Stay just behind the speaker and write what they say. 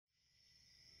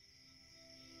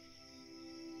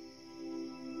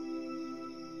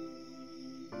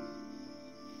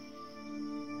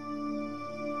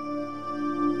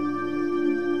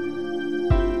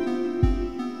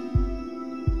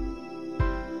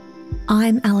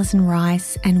I'm Alison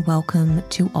Rice and welcome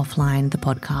to Offline, the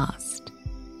podcast.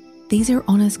 These are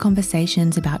honest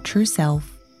conversations about true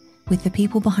self with the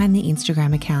people behind the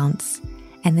Instagram accounts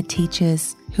and the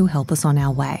teachers who help us on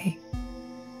our way.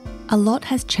 A lot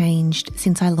has changed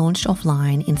since I launched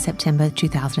Offline in September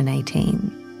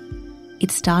 2018.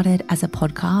 It started as a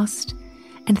podcast,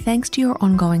 and thanks to your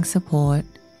ongoing support,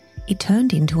 it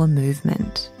turned into a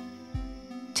movement.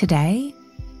 Today,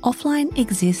 Offline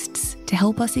exists to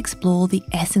help us explore the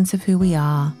essence of who we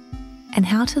are and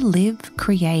how to live,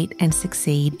 create, and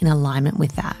succeed in alignment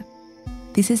with that.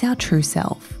 This is our true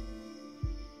self.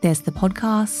 There's the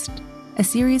podcast, a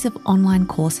series of online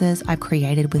courses I've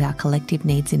created with our collective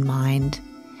needs in mind,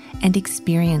 and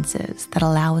experiences that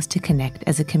allow us to connect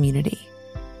as a community.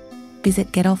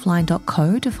 Visit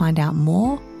getoffline.co to find out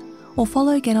more, or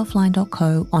follow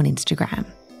getoffline.co on Instagram.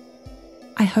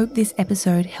 I hope this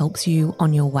episode helps you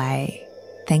on your way.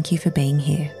 Thank you for being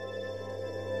here.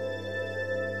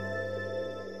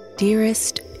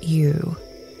 Dearest you,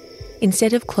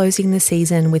 instead of closing the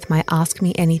season with my Ask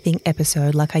Me Anything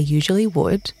episode like I usually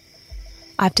would,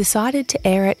 I've decided to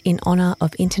air it in honour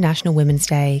of International Women's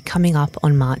Day coming up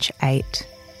on March 8.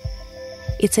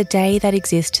 It's a day that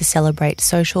exists to celebrate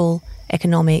social,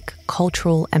 economic,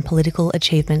 cultural and political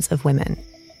achievements of women.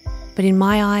 But in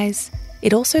my eyes,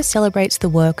 it also celebrates the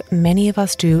work many of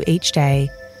us do each day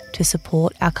to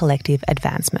support our collective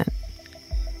advancement.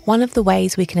 One of the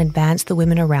ways we can advance the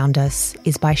women around us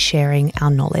is by sharing our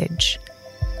knowledge.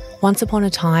 Once upon a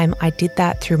time, I did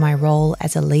that through my role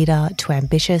as a leader to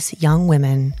ambitious young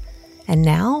women, and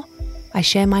now I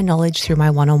share my knowledge through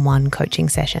my one-on-one coaching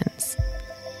sessions.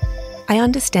 I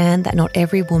understand that not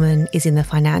every woman is in the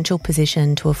financial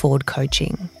position to afford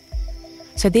coaching.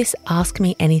 So this Ask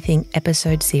Me Anything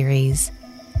episode series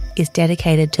is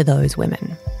dedicated to those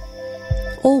women.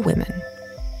 All women.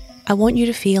 I want you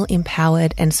to feel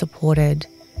empowered and supported,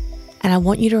 and I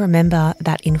want you to remember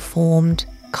that informed,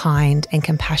 kind and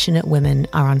compassionate women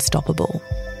are unstoppable.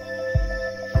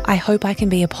 I hope I can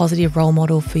be a positive role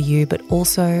model for you, but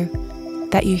also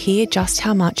that you hear just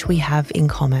how much we have in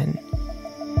common.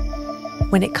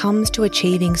 When it comes to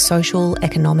achieving social,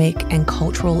 economic and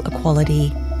cultural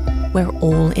equality, we're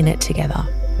all in it together.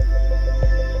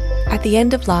 At the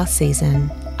end of last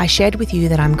season, I shared with you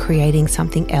that I'm creating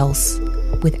something else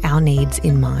with our needs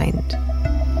in mind.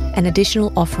 An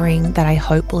additional offering that I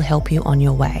hope will help you on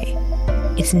your way.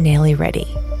 It's nearly ready.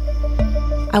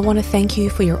 I want to thank you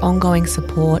for your ongoing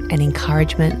support and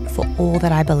encouragement for all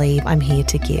that I believe I'm here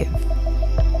to give.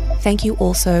 Thank you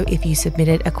also if you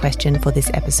submitted a question for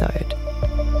this episode.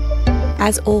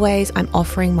 As always, I'm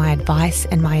offering my advice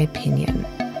and my opinion.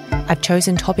 I've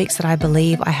chosen topics that I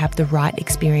believe I have the right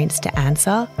experience to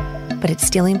answer, but it's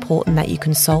still important that you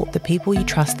consult the people you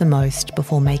trust the most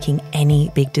before making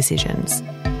any big decisions.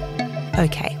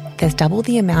 Okay, there's double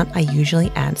the amount I usually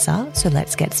answer, so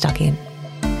let's get stuck in.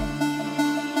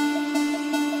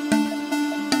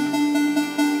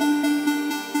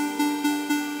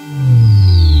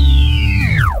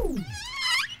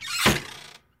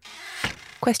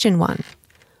 Question 1.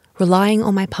 Relying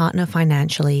on my partner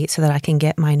financially so that I can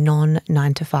get my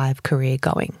non-9-to-5 career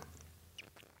going.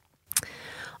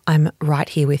 I'm right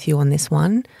here with you on this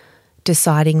one.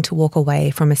 Deciding to walk away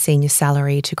from a senior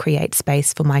salary to create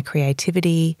space for my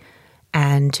creativity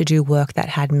and to do work that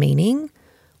had meaning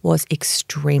was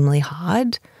extremely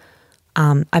hard.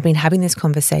 I've been having this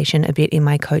conversation a bit in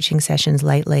my coaching sessions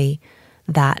lately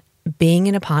that being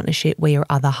in a partnership where your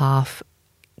other half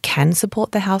can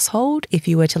support the household if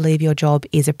you were to leave your job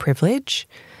is a privilege.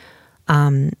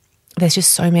 There's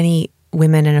just so many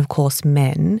women and of course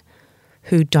men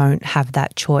who don't have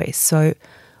that choice. So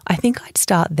I think I'd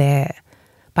start there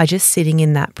by just sitting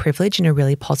in that privilege in a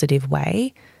really positive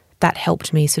way. That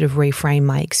helped me sort of reframe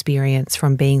my experience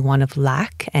from being one of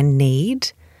lack and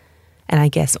need, and I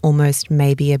guess almost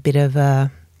maybe a bit of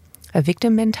a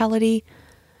victim mentality,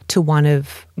 to one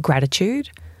of gratitude.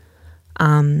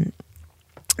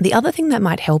 The other thing that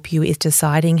might help you is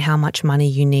deciding how much money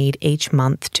you need each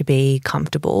month to be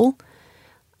comfortable,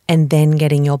 and then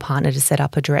getting your partner to set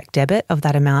up a direct debit of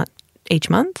that amount each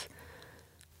month.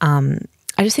 I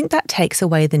just think that takes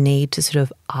away the need to sort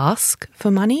of ask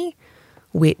for money,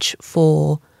 which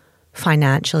for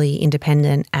financially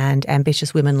independent and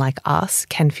ambitious women like us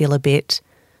can feel a bit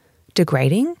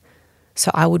degrading. So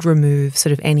I would remove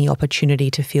sort of any opportunity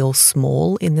to feel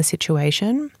small in the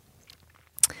situation.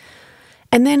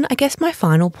 And then I guess my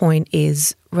final point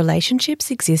is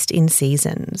relationships exist in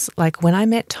seasons. Like when I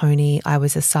met Tony, I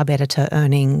was a sub-editor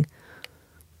earning,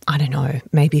 I don't know,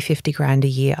 maybe 50 grand a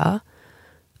year,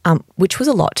 which was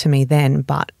a lot to me then,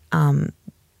 but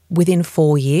within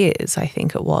 4 years, I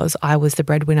think it was, I was the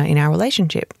breadwinner in our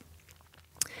relationship.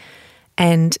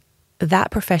 And that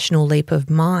professional leap of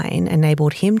mine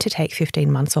enabled him to take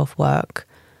 15 months off work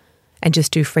and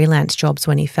just do freelance jobs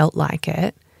when he felt like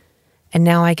it. And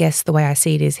now I guess the way I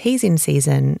see it is he's in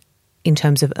season in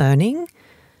terms of earning,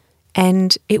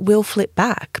 and it will flip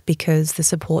back because the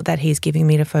support that he's giving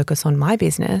me to focus on my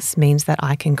business means that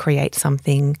I can create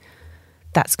something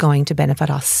that's going to benefit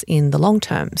us in the long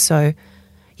term. So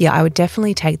yeah, I would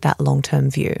definitely take that long-term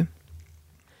view.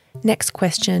 Next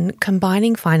question,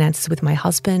 combining finances with my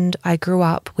husband. I grew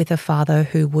up with a father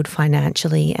who would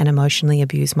financially and emotionally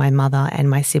abuse my mother and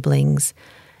my siblings,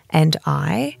 and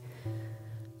I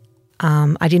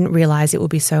didn't realize it would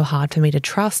be so hard for me to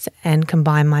trust and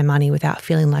combine my money without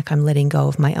feeling like I'm letting go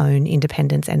of my own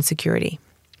independence and security.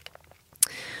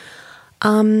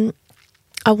 I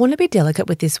want to be delicate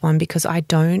with this one because I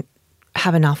don't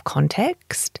have enough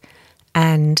context,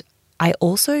 and I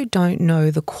also don't know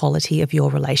the quality of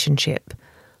your relationship.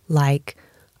 Like,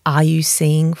 are you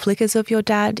seeing flickers of your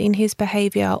dad in his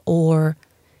behavior, or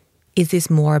is this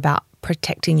more about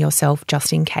protecting yourself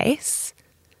just in case?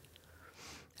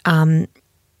 My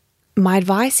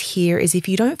advice here is if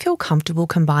you don't feel comfortable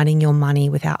combining your money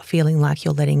without feeling like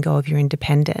you're letting go of your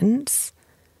independence,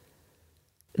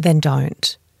 then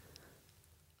don't.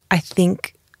 I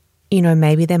think,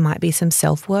 maybe there might be some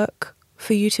self-work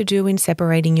for you to do in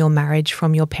separating your marriage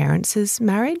from your parents'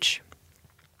 marriage.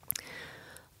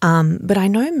 But I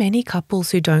know many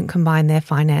couples who don't combine their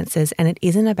finances, and it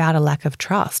isn't about a lack of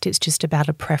trust. It's just about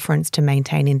a preference to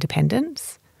maintain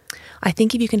independence. I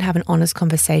think if you can have an honest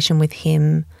conversation with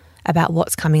him about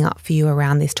what's coming up for you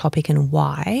around this topic and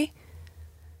why,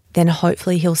 then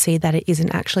hopefully he'll see that it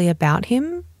isn't actually about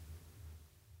him.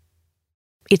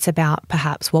 It's about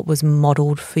perhaps what was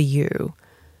modelled for you.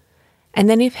 And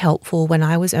then if helpful, when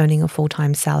I was earning a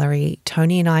full-time salary,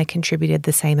 Tony and I contributed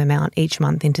the same amount each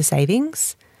month into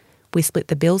savings. We split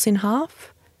the bills in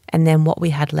half, and then what we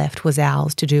had left was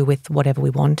ours to do with whatever we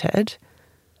wanted,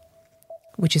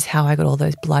 which is how I got all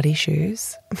those blood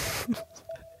issues.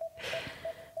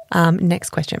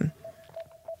 Next question.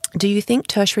 Do you think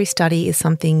tertiary study is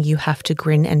something you have to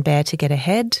grin and bear to get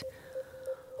ahead?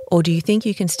 Or do you think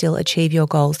you can still achieve your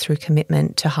goals through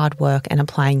commitment to hard work and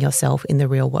applying yourself in the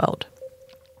real world?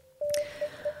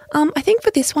 I think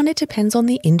for this one, it depends on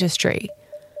the industry.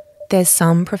 There's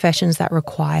some professions that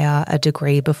require a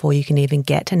degree before you can even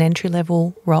get an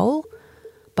entry-level role,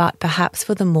 but perhaps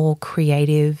for the more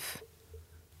creative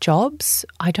jobs,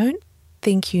 I don't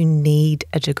think you need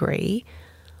a degree.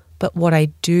 But what I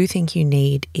do think you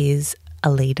need is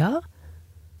a leader.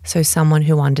 So someone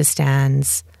who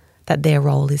understands that their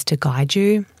role is to guide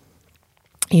you,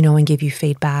 and give you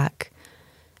feedback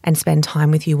and spend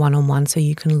time with you one-on-one so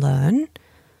you can learn.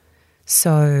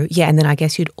 So, yeah, and then I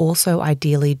guess you'd also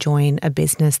ideally join a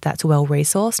business that's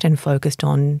well-resourced and focused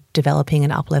on developing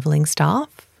and up-leveling staff.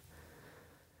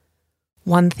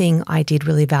 One thing I did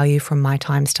really value from my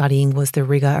time studying was the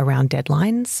rigour around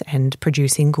deadlines and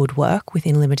producing good work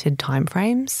within limited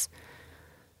timeframes.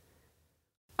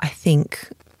 I think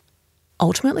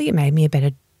ultimately it made me a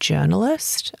better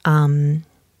journalist.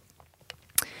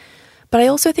 But I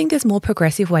also think there's more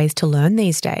progressive ways to learn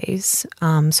these days.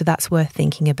 So that's worth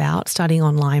thinking about, studying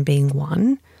online being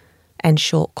one and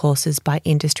short courses by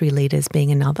industry leaders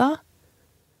being another.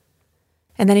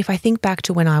 And then if I think back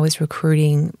to when I was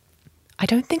recruiting, I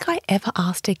don't think I ever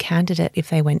asked a candidate if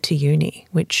they went to uni,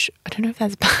 which I don't know if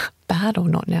that's bad or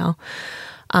not now.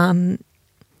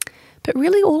 But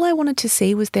really all I wanted to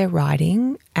see was their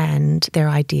writing and their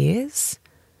ideas.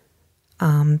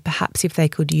 Perhaps if they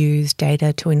could use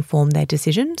data to inform their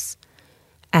decisions,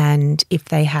 and if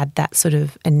they had that sort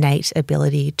of innate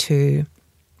ability to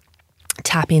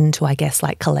tap into, I guess,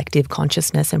 like collective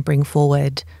consciousness and bring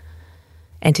forward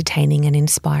entertaining and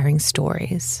inspiring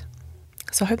stories.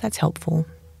 So I hope that's helpful.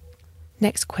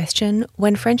 Next question.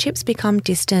 When friendships become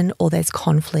distant or there's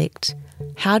conflict,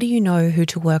 how do you know who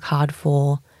to work hard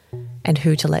for and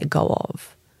who to let go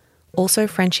of? Also,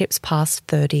 friendships past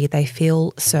 30, they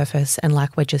feel surface and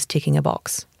like we're just ticking a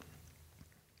box.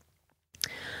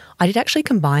 I did actually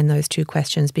combine those two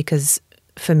questions because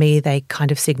for me they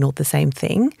kind of signaled the same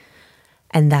thing,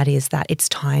 and that is that it's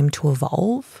time to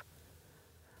evolve.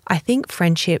 I think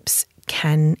friendships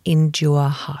can endure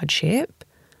hardship,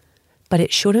 but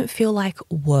it shouldn't feel like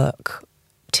work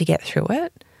to get through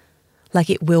it. Like,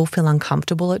 it will feel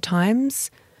uncomfortable at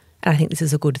times. And I think this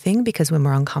is a good thing because when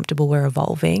we're uncomfortable, we're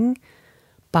evolving.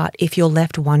 But if you're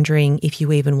left wondering if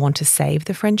you even want to save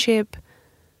the friendship,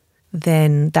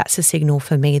 then that's a signal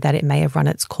for me that it may have run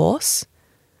its course.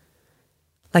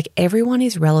 Like everyone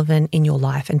is relevant in your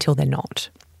life until they're not.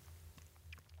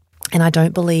 And I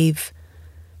don't believe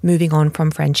moving on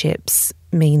from friendships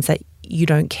means that you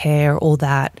don't care or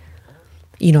that,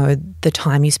 you know, the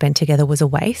time you spent together was a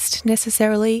waste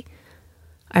necessarily.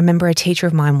 I remember a teacher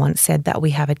of mine once said that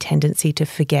we have a tendency to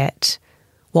forget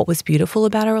what was beautiful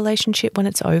about a relationship when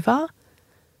it's over.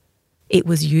 It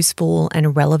was useful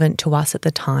and relevant to us at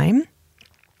the time.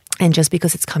 And just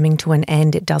because it's coming to an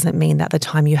end, it doesn't mean that the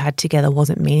time you had together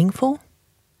wasn't meaningful.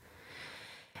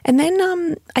 And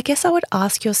then I guess I would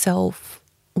ask yourself,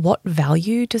 what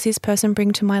value does this person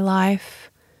bring to my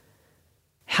life?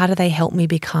 How do they help me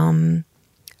become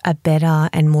a better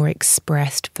and more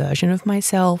expressed version of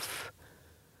myself?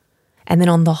 And then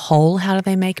on the whole, how do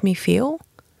they make me feel?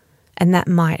 And that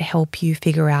might help you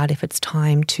figure out if it's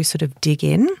time to sort of dig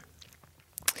in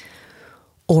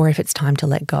or if it's time to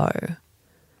let go.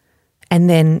 And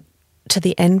then to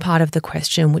the end part of the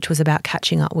question, which was about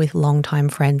catching up with longtime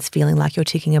friends, feeling like you're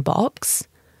ticking a box.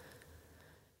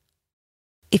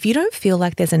 If you don't feel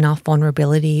like there's enough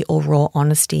vulnerability or raw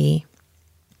honesty,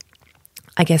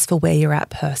 I guess for where you're at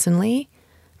personally,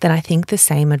 then I think the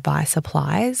same advice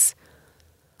applies.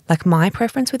 Like my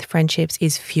preference with friendships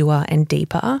is fewer and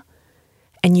deeper,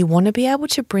 and you want to be able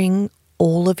to bring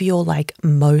all of your like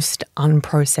most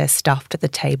unprocessed stuff to the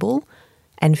table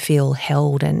and feel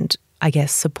held and I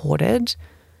guess supported.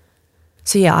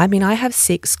 So yeah, I mean, I have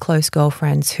 6 close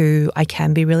girlfriends who I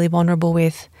can be really vulnerable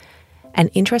with, and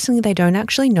interestingly, they don't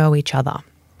actually know each other,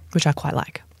 which I quite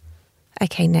like.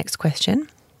 Okay, next question.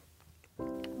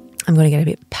 I'm going to get a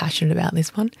bit passionate about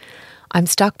this one. I'm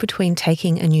stuck between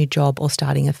taking a new job or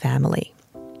starting a family.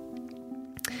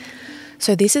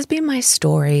 So this has been my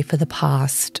story for the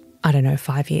past,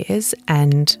 5 years.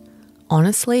 And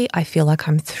honestly, I feel like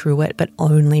I'm through it, but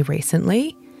only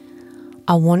recently.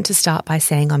 I want to start by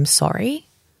saying I'm sorry.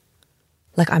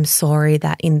 Like I'm sorry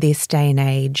that in this day and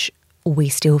age, we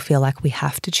still feel like we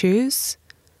have to choose.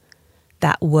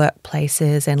 That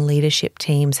workplaces and leadership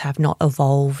teams have not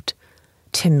evolved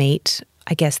to meet,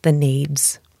 I guess, the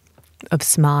needs of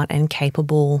smart and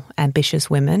capable, ambitious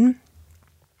women.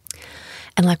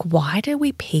 And like, why do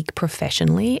we peak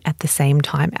professionally at the same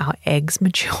time our eggs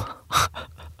mature?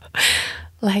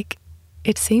 Like,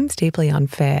 it seems deeply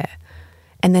unfair.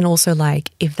 And then also like,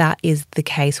 if that is the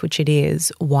case, which it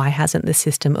is, why hasn't the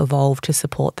system evolved to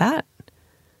support that?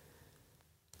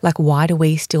 Like, why do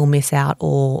we still miss out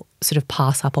or sort of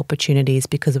pass up opportunities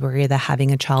because we're either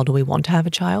having a child or we want to have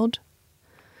a child?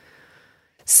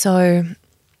 So,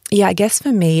 yeah, I guess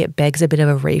for me, it begs a bit of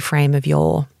a reframe of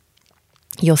your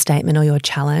statement or your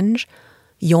challenge.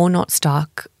 You're not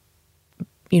stuck,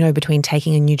 between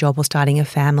taking a new job or starting a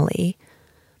family.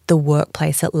 The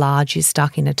workplace at large is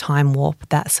stuck in a time warp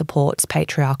that supports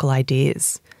patriarchal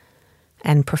ideas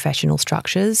and professional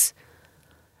structures.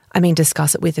 I mean,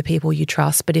 discuss it with the people you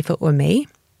trust, but if it were me,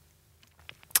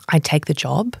 I'd take the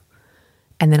job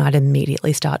and then I'd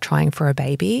immediately start trying for a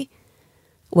baby.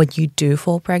 When you do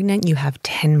fall pregnant, you have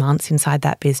 10 months inside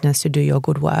that business to do your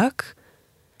good work,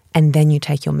 and then you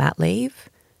take your mat leave.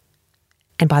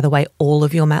 And by the way, all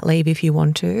of your mat leave if you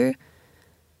want to.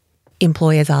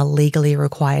 Employers are legally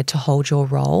required to hold your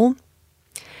role.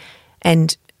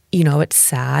 And, it's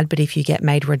sad, but if you get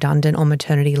made redundant on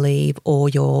maternity leave or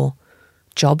your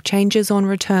job changes on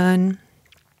return,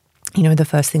 the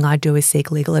first thing I do is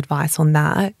seek legal advice on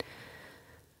that.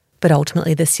 But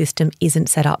ultimately the system isn't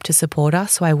set up to support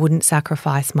us, so I wouldn't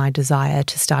sacrifice my desire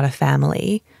to start a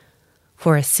family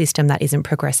for a system that isn't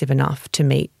progressive enough to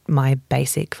meet my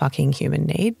basic fucking human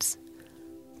needs.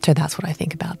 So that's what I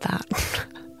think about that.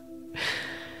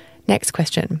 Next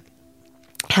question.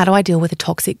 How do I deal with a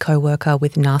toxic coworker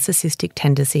with narcissistic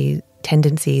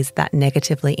tendencies that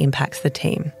negatively impacts the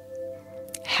team?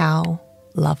 How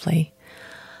lovely.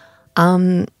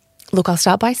 Look, I'll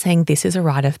start by saying this is a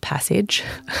rite of passage.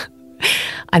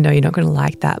 I know you're not going to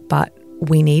like that, but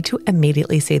we need to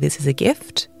immediately see this as a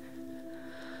gift.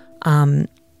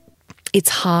 It's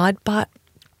hard, but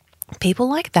people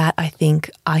like that, I think,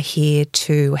 are here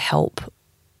to help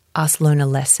us learn a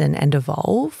lesson and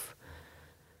evolve.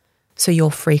 So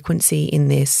your frequency in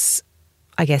this,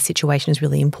 I guess, situation is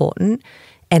really important.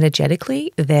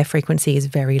 Energetically, their frequency is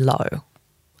very low.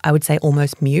 I would say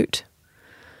almost mute.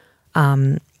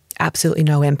 Absolutely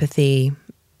no empathy,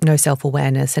 no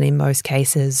self-awareness, and in most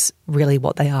cases, really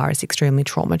what they are is extremely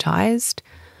traumatized.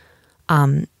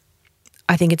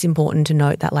 I think it's important to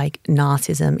note that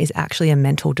narcissism is actually a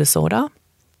mental disorder.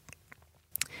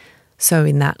 So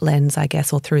in that lens, I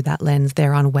guess, or through that lens,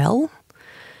 they're unwell.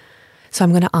 So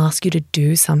I'm going to ask you to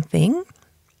do something,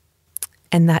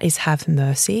 and that is have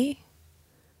mercy.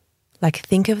 Like,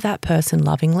 think of that person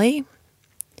lovingly,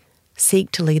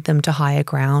 seek to lead them to higher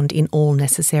ground in all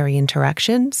necessary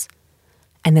interactions,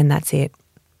 and then that's it.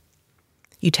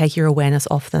 You take your awareness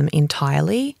off them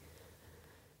entirely.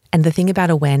 And the thing about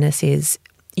awareness is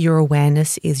your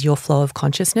awareness is your flow of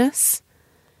consciousness.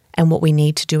 And what we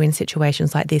need to do in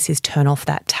situations like this is turn off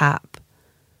that tap.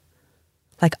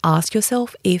 Like, ask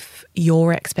yourself if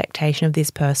your expectation of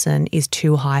this person is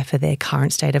too high for their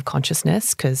current state of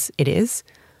consciousness, because it is.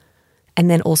 And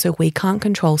then also, we can't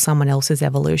control someone else's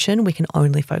evolution. We can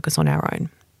only focus on our own.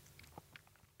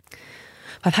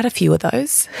 I've had a few of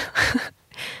those.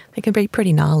 They can be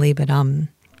pretty gnarly, but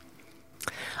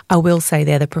I will say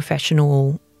they're the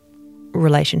professional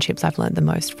relationships I've learned the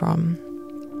most from.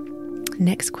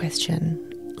 Next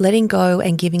question. Letting go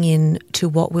and giving in to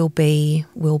what will be,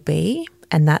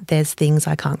 and that there's things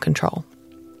I can't control.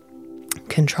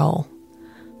 Control.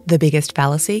 The biggest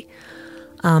fallacy.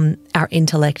 Our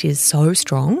intellect is so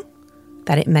strong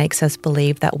that it makes us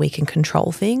believe that we can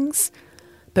control things,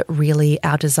 but really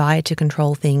our desire to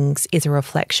control things is a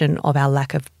reflection of our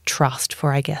lack of trust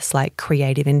for, I guess, like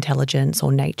creative intelligence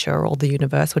or nature or the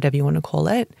universe, whatever you want to call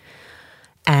it,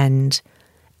 and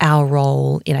our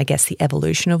role in, I guess, the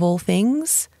evolution of all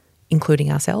things,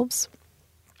 including ourselves.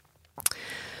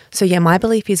 So yeah, my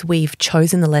belief is we've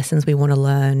chosen the lessons we want to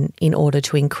learn in order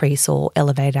to increase or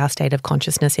elevate our state of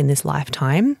consciousness in this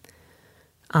lifetime.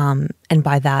 And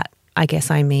by that, I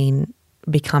guess I mean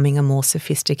becoming a more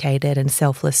sophisticated and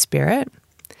selfless spirit.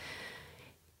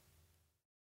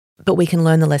 But we can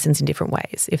learn the lessons in different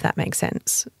ways, if that makes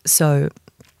sense. So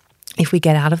if we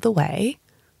get out of the way,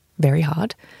 very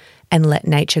hard, and let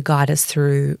nature guide us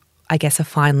through, I guess, a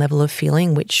fine level of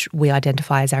feeling, which we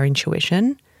identify as our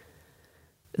intuition,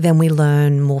 then we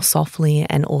learn more softly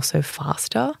and also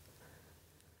faster.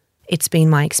 It's been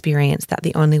my experience that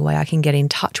the only way I can get in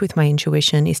touch with my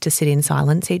intuition is to sit in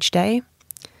silence each day.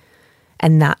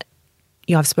 And that,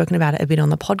 I've spoken about it a bit on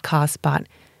the podcast, but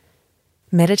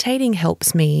meditating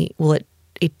helps me,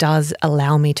 it does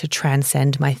allow me to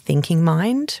transcend my thinking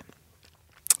mind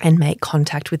and make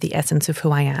contact with the essence of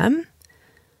who I am.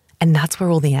 And that's where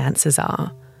all the answers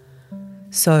are.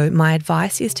 So my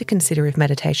advice is to consider if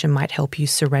meditation might help you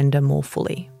surrender more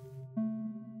fully.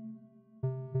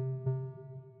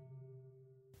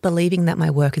 Believing that my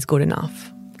work is good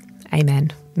enough.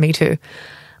 Amen. Me too.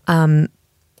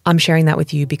 I'm sharing that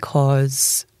with you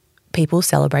because people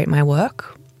celebrate my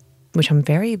work, which I'm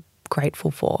very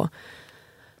grateful for.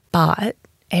 But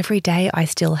every day I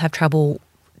still have trouble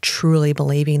truly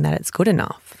believing that it's good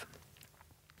enough.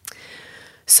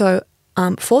 So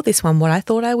for this one, what I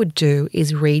thought I would do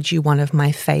is read you one of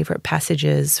my favourite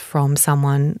passages from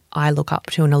someone I look up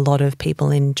to and a lot of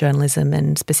people in journalism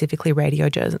and specifically radio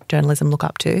journalism look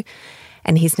up to.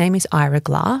 And his name is Ira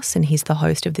Glass, and he's the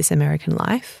host of This American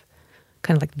Life,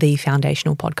 kind of like the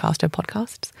foundational podcast of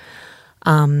podcasts.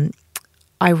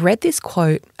 I read this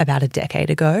quote about a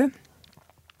decade ago,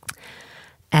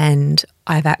 and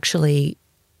I've actually,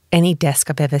 any desk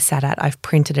I've ever sat at, I've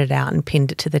printed it out and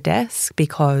pinned it to the desk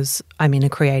because I'm in a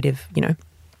creative,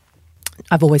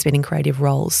 I've always been in creative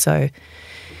roles. So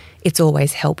it's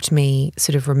always helped me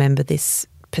sort of remember this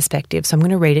perspective. So I'm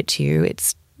going to read it to you.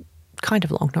 It's kind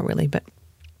of long, not really, but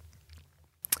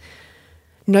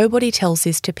nobody tells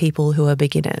this to people who are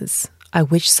beginners. I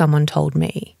wish someone told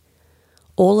me.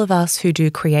 All of us who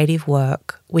do creative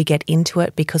work, we get into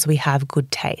it because we have good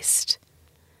taste.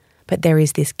 But there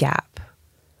is this gap.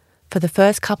 For the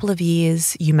first couple of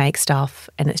years, you make stuff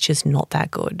and it's just not that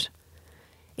good.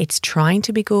 It's trying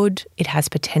to be good, it has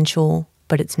potential,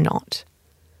 but it's not.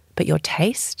 But your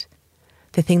taste,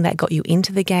 the thing that got you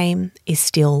into the game, is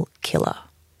still killer.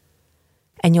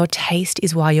 And your taste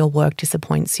is why your work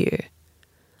disappoints you.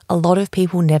 A lot of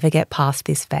people never get past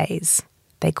this phase.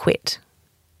 They quit.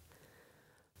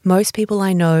 Most people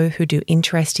I know who do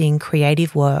interesting,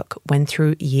 creative work went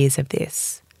through years of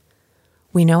this.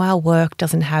 We know our work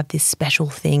doesn't have this special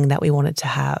thing that we want it to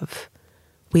have.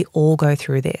 We all go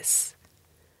through this.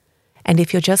 And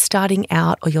if you're just starting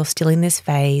out or you're still in this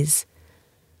phase,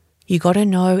 you got to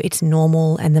know it's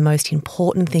normal, and the most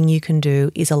important thing you can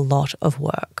do is a lot of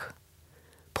work.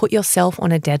 Put yourself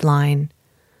on a deadline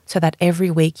so that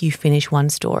every week you finish one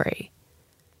story.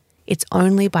 It's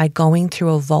only by going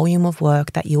through a volume of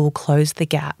work that you will close the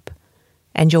gap,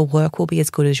 and your work will be as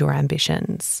good as your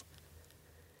ambitions.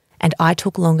 And I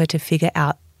took longer to figure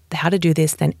out how to do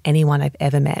this than anyone I've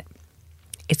ever met.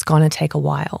 It's going to take a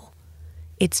while.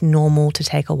 It's normal to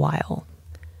take a while.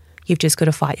 You've just got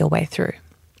to fight your way through.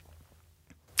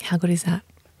 How good is that?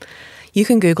 You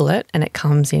can Google it, and it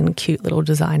comes in cute little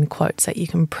design quotes that you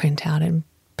can print out and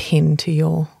pin to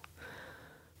your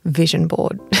Vision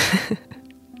board.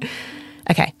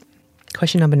 Okay,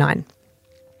 question number 9.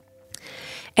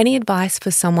 Any advice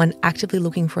for someone actively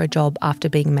looking for a job after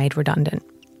being made redundant?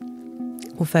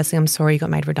 Well, firstly, I'm sorry you got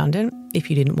made redundant if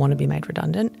you didn't want to be made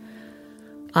redundant.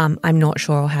 I'm not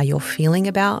sure how you're feeling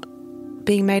about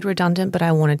being made redundant, but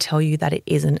I want to tell you that it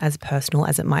isn't as personal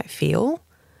as it might feel.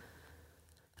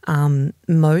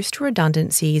 Most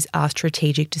redundancies are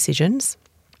strategic decisions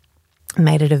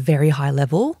made at a very high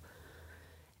level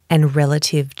and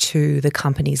relative to the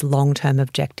company's long-term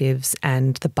objectives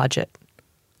and the budget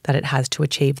that it has to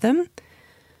achieve them.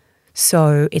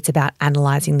 So it's about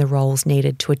analysing the roles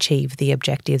needed to achieve the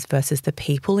objectives versus the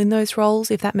people in those roles,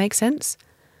 if that makes sense.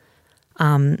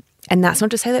 And that's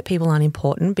not to say that people aren't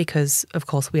important, because, of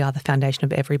course, we are the foundation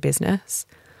of every business.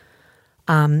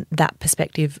 That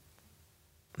perspective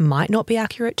might not be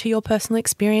accurate to your personal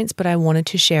experience, but I wanted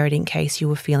to share it in case you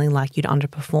were feeling like you'd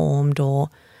underperformed or,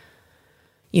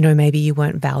 maybe you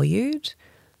weren't valued.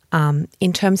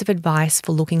 In terms of advice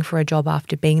for looking for a job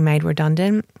after being made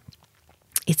redundant,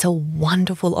 it's a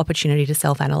wonderful opportunity to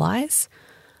self-analyse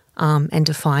and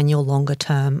define your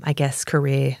longer-term,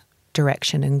 career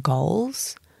direction and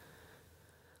goals.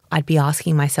 I'd be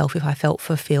asking myself if I felt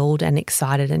fulfilled and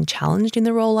excited and challenged in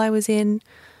the role I was in,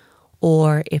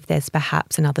 or if there's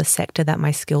perhaps another sector that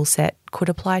my skill set could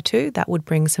apply to that would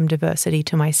bring some diversity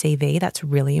to my CV. That's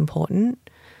really important.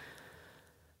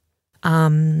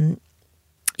 And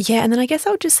then I guess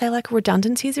I would just say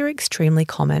redundancies are extremely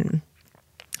common.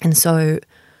 And so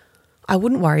I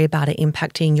wouldn't worry about it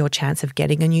impacting your chance of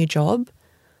getting a new job.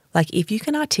 If you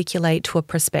can articulate to a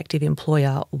prospective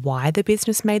employer why the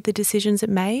business made the decisions it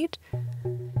made,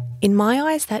 in my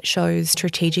eyes, that shows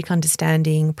strategic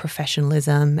understanding,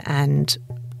 professionalism, and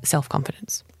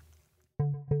self-confidence.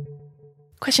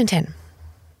 Question 10.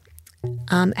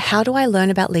 How do I learn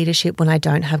about leadership when I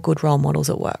don't have good role models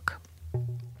at work?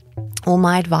 Well,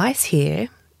 my advice here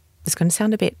is going to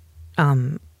sound a bit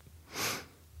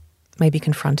maybe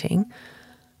confronting,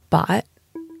 but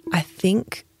I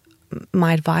think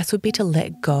my advice would be to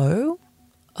let go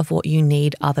of what you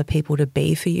need other people to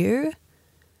be for you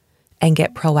and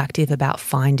get proactive about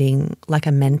finding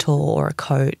a mentor or a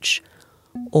coach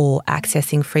or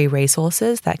accessing free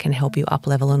resources that can help you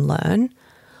up-level and learn.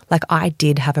 I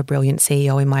did have a brilliant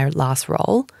CEO in my last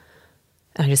role,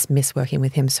 and I just miss working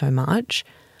with him so much.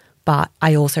 But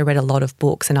I also read a lot of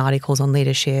books and articles on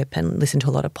leadership and listened to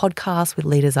a lot of podcasts with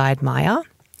leaders I admire.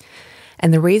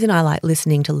 And the reason I like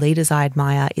listening to leaders I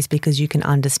admire is because you can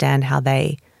understand how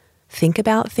they think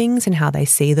about things and how they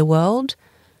see the world.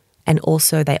 And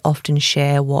also they often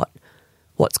share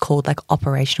what's called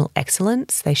operational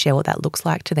excellence. They share what that looks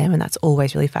like to them, and that's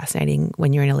always really fascinating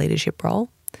when you're in a leadership role.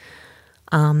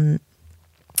 So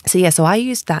I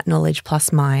used that knowledge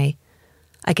plus my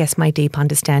deep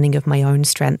understanding of my own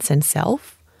strengths and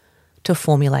self to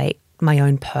formulate my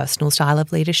own personal style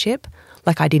of leadership.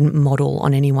 I didn't model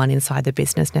on anyone inside the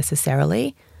business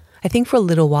necessarily. I think for a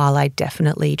little while I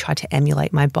definitely tried to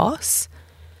emulate my boss.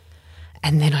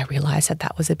 And then I realised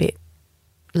that was a bit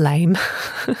lame.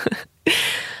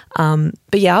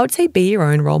 But yeah, I would say be your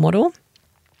own role model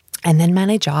and then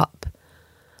manage up.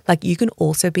 You can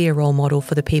also be a role model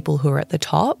for the people who are at the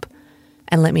top.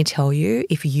 And let me tell you,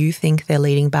 if you think they're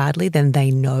leading badly, then they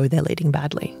know they're leading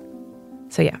badly.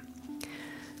 So yeah.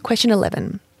 Question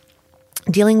 11.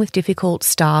 Dealing with difficult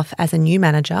staff as a new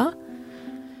manager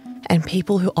and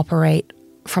people who operate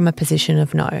from a position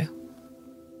of no.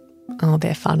 Oh,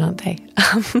 they're fun, aren't they?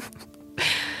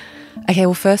 Okay,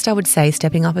 well, first I would say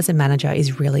stepping up as a manager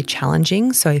is really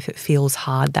challenging. So if it feels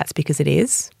hard, that's because it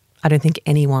is. I don't think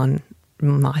anyone,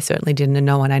 I certainly didn't, and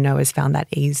no one I know has found that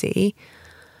easy.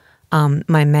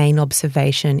 My main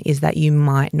observation is that you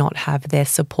might not have their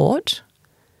support.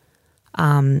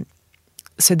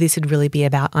 So this would really be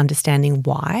about understanding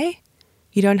why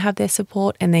you don't have their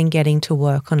support and then getting to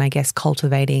work on,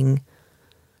 cultivating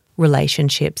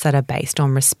relationships that are based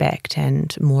on respect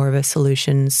and more of a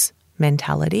solutions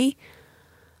mentality.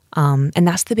 And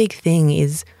that's the big thing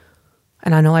is,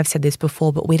 and I know I've said this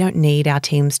before, but we don't need our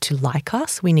teams to like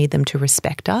us. We need them to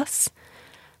respect us.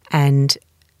 And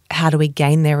how do we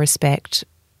gain their respect?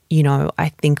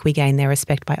 I think we gain their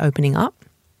respect by opening up,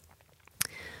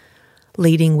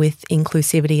 leading with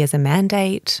inclusivity as a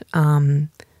mandate,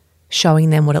 showing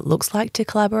them what it looks like to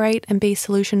collaborate and be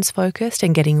solutions focused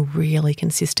and getting really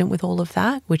consistent with all of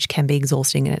that, which can be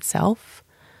exhausting in itself.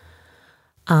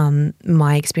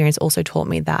 My experience also taught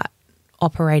me that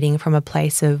operating from a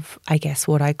place of,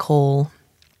 what I call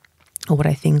or what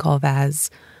I think of as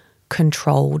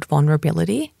controlled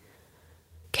vulnerability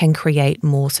can create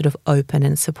more sort of open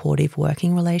and supportive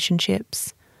working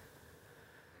relationships.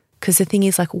 Because the thing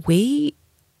is, like, we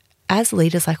as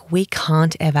leaders, like, we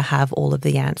can't ever have all of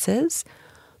the answers,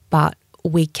 but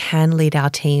we can lead our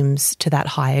teams to that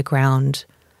higher ground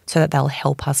so that they'll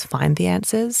help us find the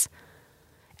answers.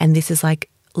 And this is like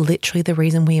literally the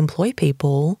reason we employ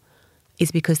people,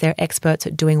 is because they're experts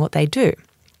at doing what they do.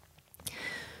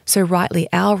 So rightly,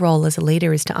 our role as a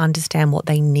leader is to understand what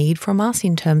they need from us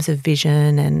in terms of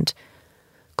vision and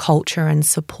culture and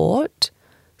support,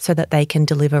 so that they can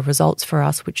deliver results for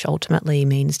us, which ultimately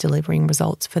means delivering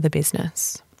results for the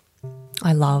business.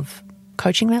 I love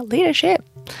coaching that leadership.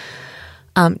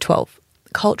 12,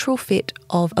 cultural fit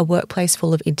of a workplace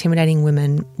full of intimidating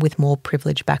women with more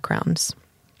privileged backgrounds.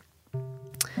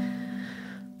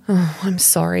 Oh, I'm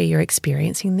sorry you're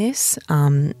experiencing this.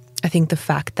 I think the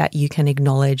fact that you can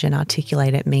acknowledge and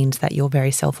articulate it means that you're very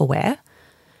self-aware.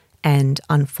 And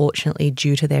unfortunately,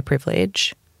 due to their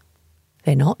privilege,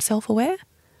 they're not self-aware.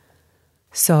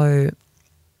 So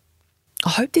I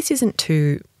hope this isn't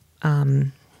too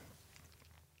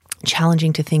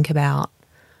challenging to think about.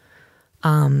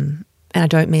 And I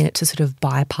don't mean it to sort of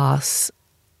bypass,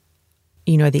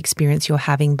 the experience you're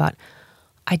having, but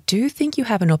I do think you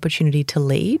have an opportunity to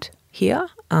lead here,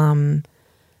 and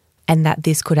that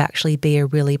this could actually be a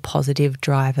really positive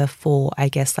driver for, I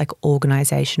guess, like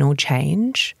organizational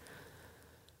change.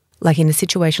 Like in a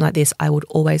situation like this, I would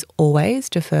always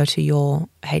defer to your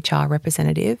HR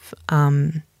representative,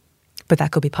 but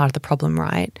that could be part of the problem,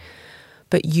 right?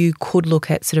 But you could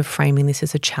look at sort of framing this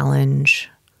as a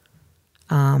challenge,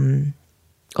 I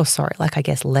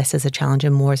guess less as a challenge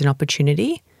and more as an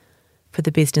opportunity for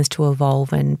the business to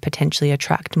evolve and potentially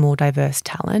attract more diverse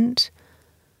talent.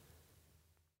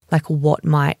 Like, what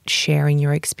might sharing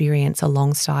your experience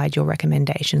alongside your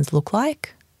recommendations look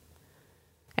like?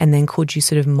 And then could you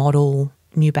sort of model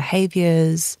new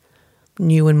behaviours,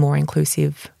 new and more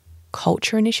inclusive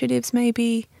culture initiatives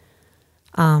maybe,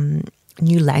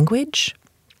 new language,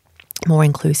 more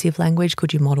inclusive language?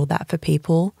 Could you model that for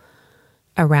people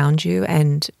around you,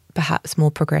 and perhaps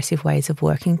more progressive ways of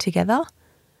working together?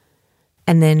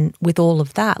 And then with all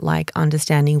of that, like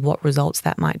understanding what results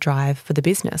that might drive for the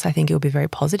business, I think it will be very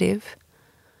positive.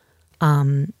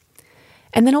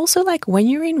 And then also, like, when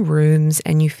you're in rooms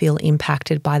and you feel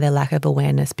impacted by their lack of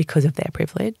awareness because of their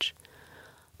privilege,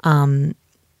 I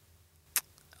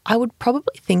would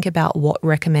probably think about what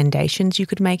recommendations you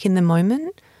could make in the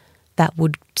moment that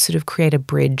would sort of create a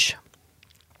bridge,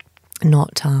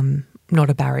 not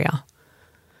a barrier.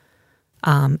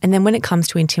 And then when it comes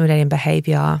to intimidating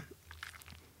behaviour,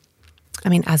 I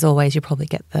mean, as always, you probably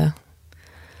get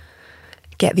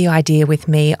the idea with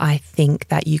me. I think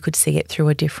that you could see it through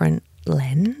a different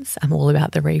lens. I'm all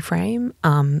about the reframe.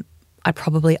 I'd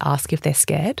probably ask if they're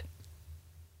scared.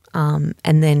 And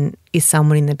then, is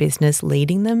someone in the business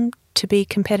leading them to be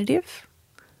competitive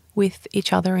with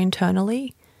each other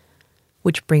internally,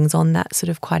 which brings on that sort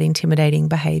of quite intimidating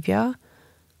behaviour?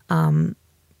 Would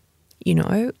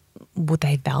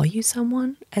they value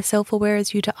someone as self-aware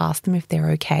as you to ask them if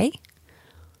they're okay?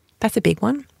 That's a big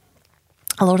one.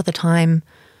 A lot of the time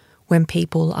when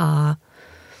people are,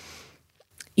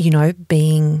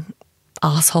 being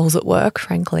assholes at work,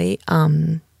 frankly, a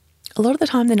lot of the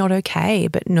time they're not okay,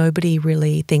 but nobody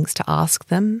really thinks to ask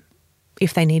them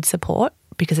if they need support,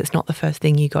 because it's not the first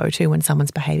thing you go to when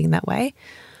someone's behaving that way.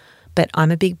 But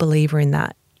I'm a big believer in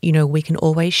that, we can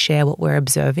always share what we're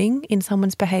observing in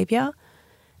someone's behaviour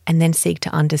and then seek to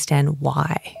understand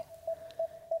why.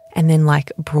 And then,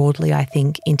 like, broadly, I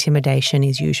think intimidation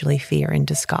is usually fear in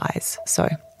disguise. So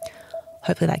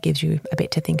hopefully that gives you a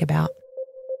bit to think about.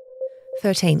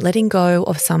 13, letting go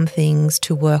of some things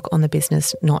to work on the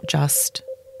business, not just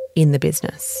in the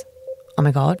business. Oh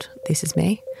my God, this is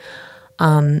me.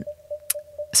 So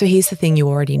here's the thing you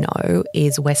already know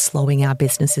is we're slowing our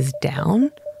businesses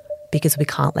down because we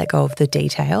can't let go of the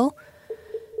detail.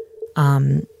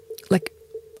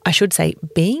 I should say,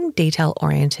 being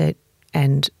detail-oriented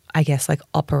and I guess like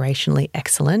operationally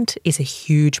excellent is a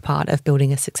huge part of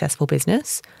building a successful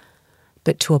business,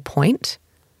 but to a point.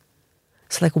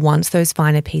 So like once those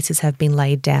finer pieces have been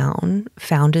laid down,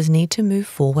 founders need to move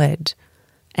forward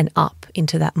and up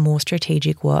into that more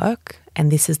strategic work.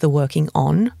 And this is the working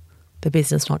on the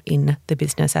business, not in the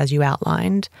business, as you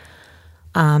outlined.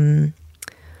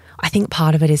 I think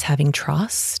part of it is having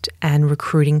trust and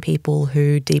recruiting people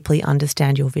who deeply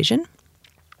understand your vision.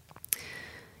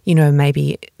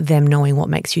 Maybe them knowing what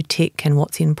makes you tick and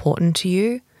what's important to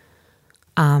you.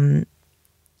 I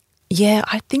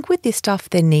think with this stuff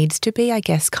there needs to be, I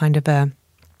guess, kind of a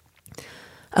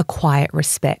quiet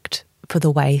respect for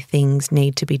the way things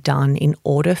need to be done in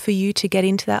order for you to get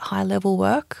into that high level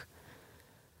work.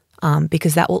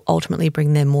 because that will ultimately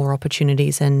bring them more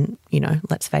opportunities and,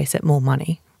 let's face it, more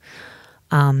money.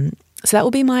 So that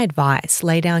will be my advice.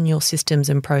 Lay down your systems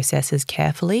and processes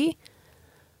carefully,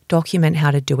 document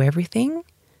how to do everything,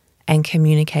 and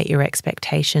communicate your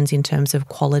expectations in terms of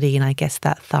quality and I guess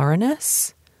that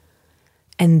thoroughness.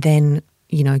 And then,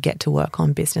 get to work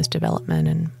on business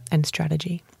development and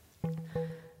strategy.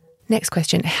 Next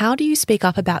question. How do you speak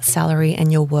up about salary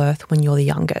and your worth when you're the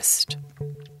youngest?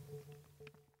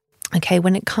 Okay,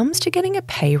 when it comes to getting a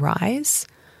pay rise,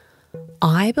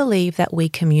 I believe that we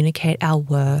communicate our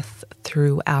worth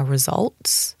through our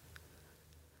results.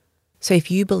 So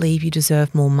if you believe you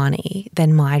deserve more money,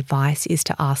 then my advice is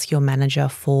to ask your manager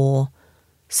for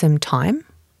some time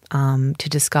to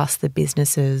discuss the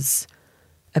business's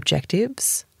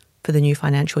objectives for the new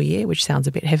financial year, which sounds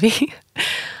a bit heavy,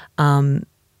 and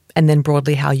then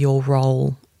broadly how your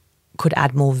role could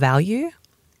add more value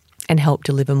and help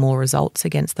deliver more results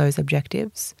against those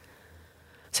objectives.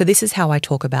 So this is how I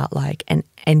talk about like an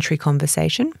entry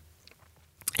conversation.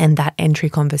 And that entry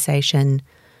conversation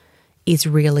is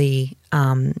really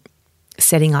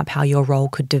setting up how your role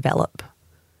could develop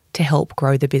to help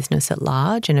grow the business at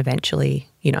large and eventually,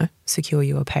 secure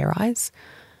you a pay rise.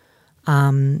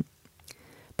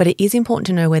 But it is important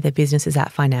to know where the business is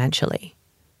at financially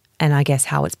and I guess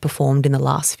how it's performed in the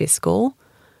last fiscal,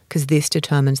 because this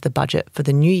determines the budget for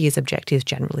the new year's objectives,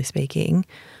 generally speaking,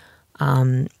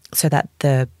 so that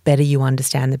the better you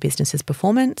understand the business's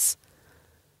performance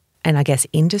and I guess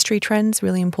industry trends,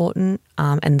 really important,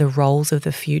 and the roles of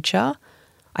the future,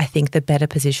 I think the better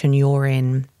position you're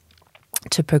in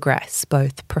to progress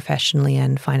both professionally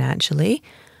and financially.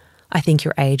 I think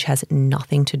your age has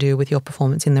nothing to do with your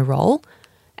performance in the role.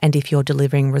 And if you're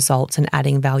delivering results and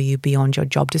adding value beyond your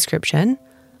job description,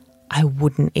 I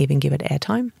wouldn't even give it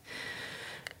airtime.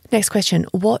 Next question.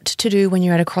 What to do when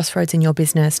you're at a crossroads in your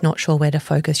business, not sure where to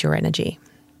focus your energy?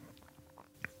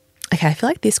 Okay, I feel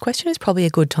like this question is probably a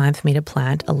good time for me to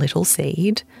plant a little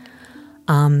seed.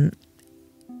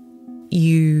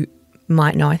 You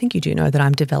might know, I think you do know, that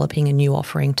I'm developing a new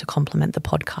offering to complement the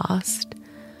podcast.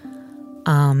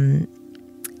 And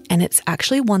it's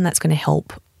actually one that's going to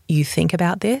help you think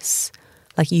about this.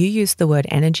 Like you use the word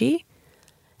energy,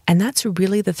 and that's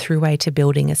really the throughway to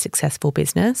building a successful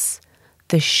business,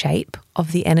 the shape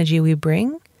of the energy we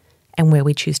bring and where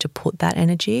we choose to put that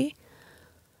energy.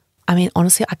 I mean,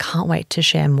 honestly, I can't wait to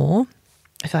share more.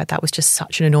 I feel like that was just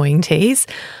such an annoying tease.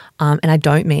 And I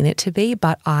don't mean it to be,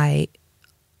 but I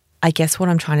guess what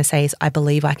I'm trying to say is I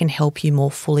believe I can help you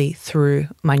more fully through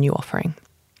my new offering.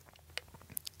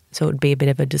 So it would be a bit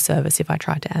of a disservice if I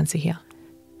tried to answer here.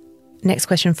 Next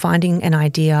question, finding an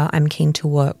idea I'm keen to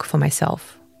work for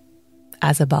myself.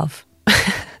 As above.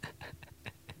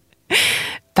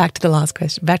 Back to the last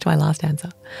question, back to my last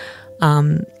answer.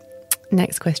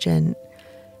 Next question,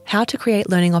 how to create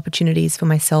learning opportunities for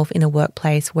myself in a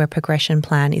workplace where progression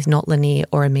plan is not linear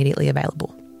or immediately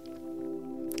available.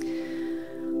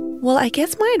 Well, I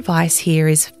guess my advice here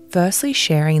is firstly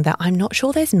sharing that I'm not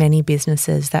sure there's many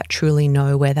businesses that truly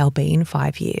know where they'll be in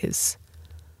 5 years.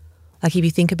 Like if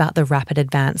you think about the rapid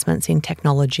advancements in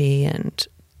technology and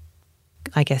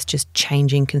I guess just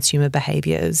changing consumer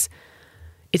behaviours,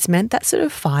 it's meant that sort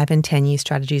of 5 and 10 year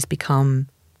strategies become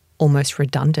almost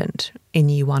redundant in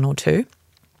year 1 or 2.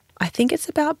 I think it's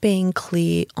about being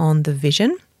clear on the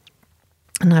vision,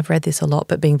 and I've read this a lot,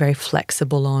 but being very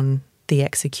flexible on the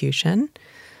execution.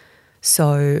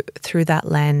 So through that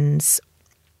lens,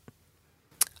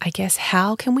 I guess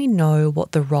how can we know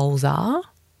what the roles are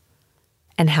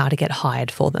and how to get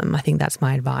hired for them? I think that's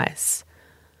my advice.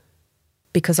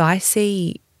 Because I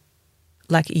see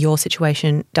like your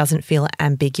situation doesn't feel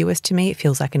ambiguous to me. It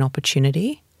feels like an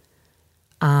opportunity.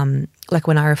 Like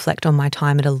when I reflect on my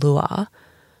time at Allure,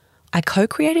 I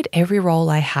co-created every role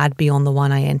I had beyond the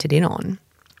one I entered in on.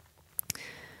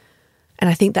 And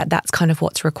I think that that's kind of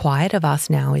what's required of us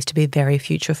now is to be very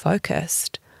future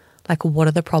focused. Like what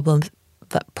are the problems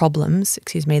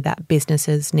that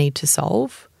businesses need to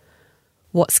solve?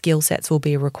 What skill sets will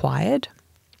be required?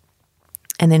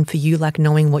 And then for you, like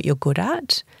knowing what you're good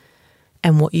at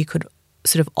and what you could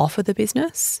sort of offer the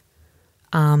business,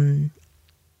 and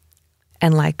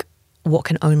like what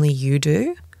can only you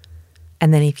do?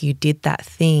 And then if you did that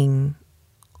thing,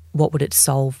 what would it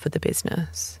solve for the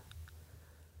business?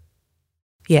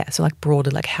 Yeah, so like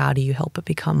broadly, like how do you help it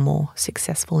become more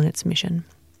successful in its mission?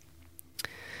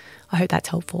 I hope that's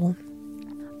helpful.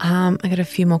 I got a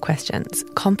few more questions.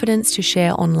 Confidence to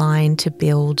share online to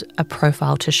build a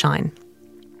profile to shine.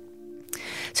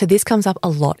 So this comes up a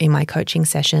lot in my coaching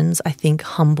sessions. I think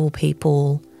humble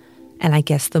people And I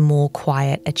guess the more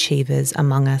quiet achievers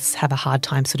among us have a hard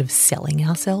time sort of selling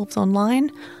ourselves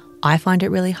online. I find it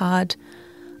really hard,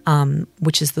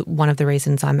 which is one of the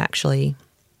reasons I'm actually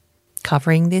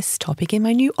covering this topic in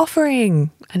my new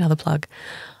offering. Another plug.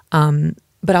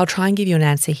 But I'll try and give you an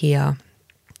answer here,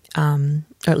 or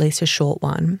at least a short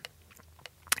one.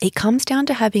 It comes down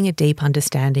to having a deep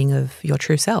understanding of your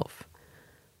true self,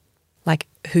 like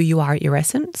who you are at your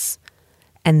essence,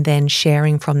 and then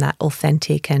sharing from that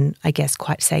authentic and I guess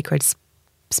quite sacred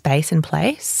space and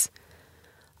place.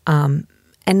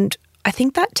 And I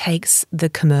think that takes the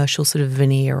commercial sort of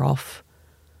veneer off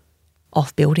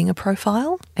building a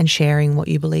profile and sharing what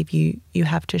you believe you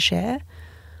have to share.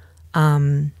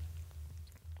 Because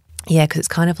it's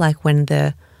kind of like when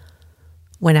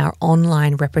our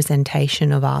online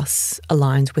representation of us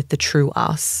aligns with the true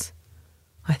us,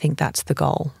 I think that's the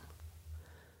goal.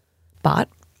 But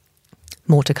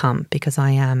more to come, because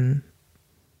I am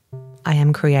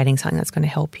creating something that's going to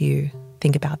help you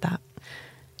think about that.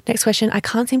 Next question. I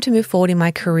can't seem to move forward in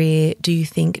my career. Do you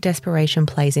think desperation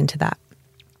plays into that?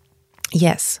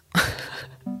 Yes.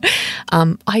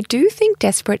 I do think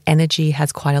desperate energy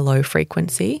has quite a low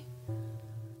frequency.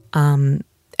 And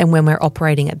when we're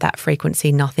operating at that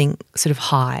frequency, nothing sort of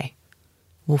high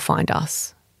will find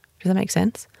us. Does that make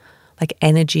sense? Like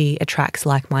energy attracts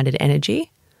like-minded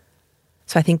energy.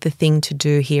 So I think the thing to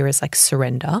do here is like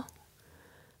surrender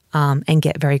and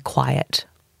get very quiet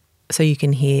so you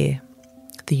can hear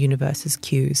the universe's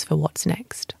cues for what's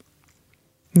next.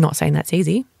 I'm not saying that's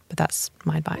easy, but that's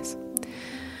my advice.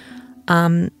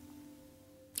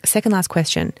 Second last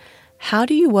question. How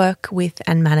do you work with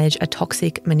and manage a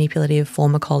toxic, manipulative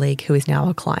former colleague who is now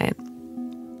a client?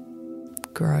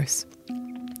 Gross.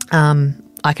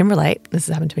 I can relate. This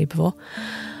has happened to me before.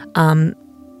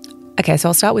 Okay, so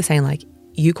I'll start with saying like,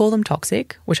 you call them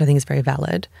toxic, which I think is very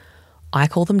valid. I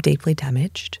call them deeply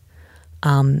damaged.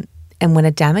 And when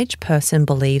a damaged person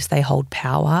believes they hold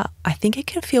power, I think it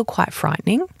can feel quite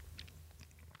frightening,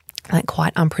 like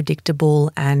quite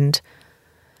unpredictable and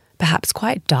perhaps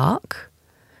quite dark.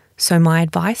 So my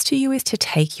advice to you is to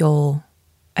take your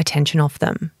attention off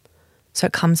them. So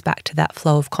it comes back to that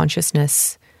flow of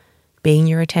consciousness being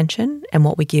your attention, and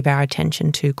what we give our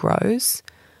attention to grows.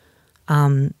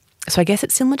 So I guess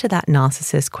it's similar to that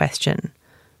narcissist question.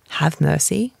 Have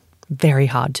mercy, very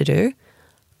hard to do,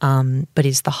 but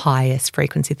is the highest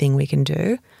frequency thing we can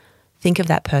do. Think of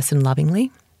that person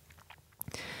lovingly.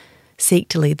 Seek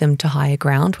to lead them to higher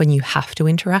ground when you have to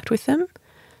interact with them.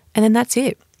 And then that's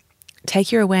it.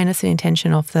 Take your awareness and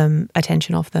attention off them.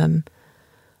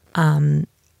 And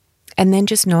then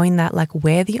just knowing that like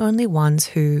we're the only ones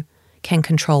who can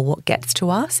control what gets to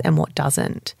us and what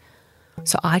doesn't.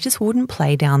 So I just wouldn't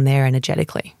play down there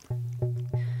energetically.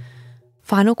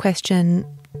 Final question.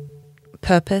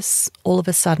 Purpose. All of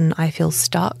a sudden I feel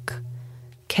stuck.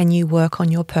 Can you work on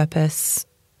your purpose?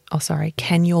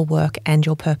 Can your work and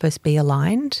your purpose be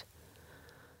aligned?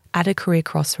 At a career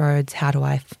crossroads, how do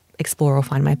I explore or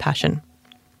find my passion?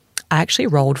 I actually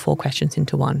rolled 4 questions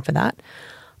into one for that.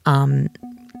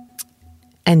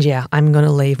 And yeah, I'm going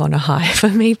to leave on a high for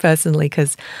me personally,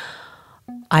 because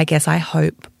I guess I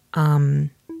hope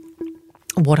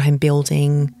what I'm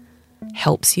building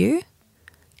helps you,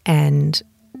 and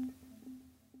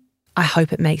I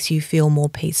hope it makes you feel more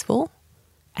peaceful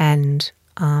and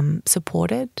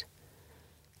supported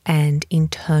and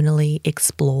internally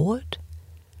explored,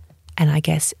 and I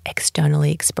guess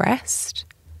externally expressed.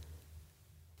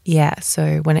 Yeah,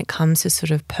 so when it comes to sort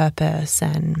of purpose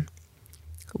and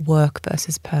work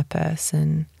versus purpose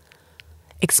and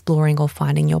exploring or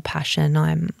finding your passion,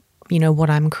 what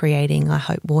I'm creating, I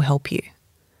hope will help you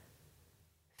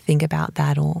think about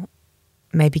that, or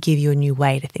maybe give you a new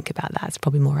way to think about that. It's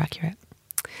probably more accurate.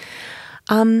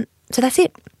 So that's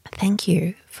it. Thank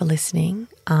you for listening.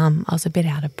 I was a bit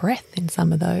out of breath in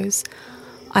some of those.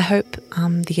 I hope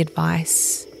the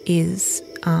advice is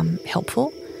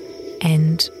helpful,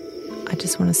 and I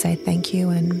just want to say thank you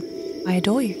and I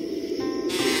adore you.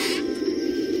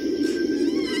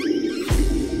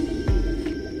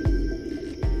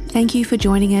 Thank you for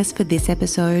joining us for this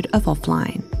episode of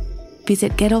Offline.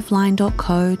 Visit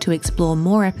getoffline.co to explore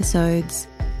more episodes,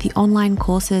 the online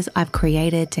courses I've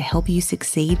created to help you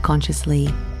succeed consciously,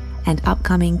 and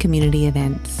upcoming community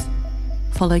events.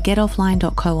 Follow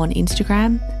getoffline.co on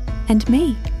Instagram, and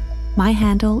me. My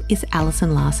handle is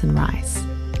Alison Larson Rice.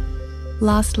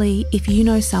 Lastly, if you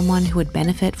know someone who would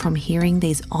benefit from hearing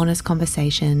these honest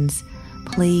conversations,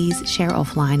 please share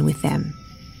Offline with them.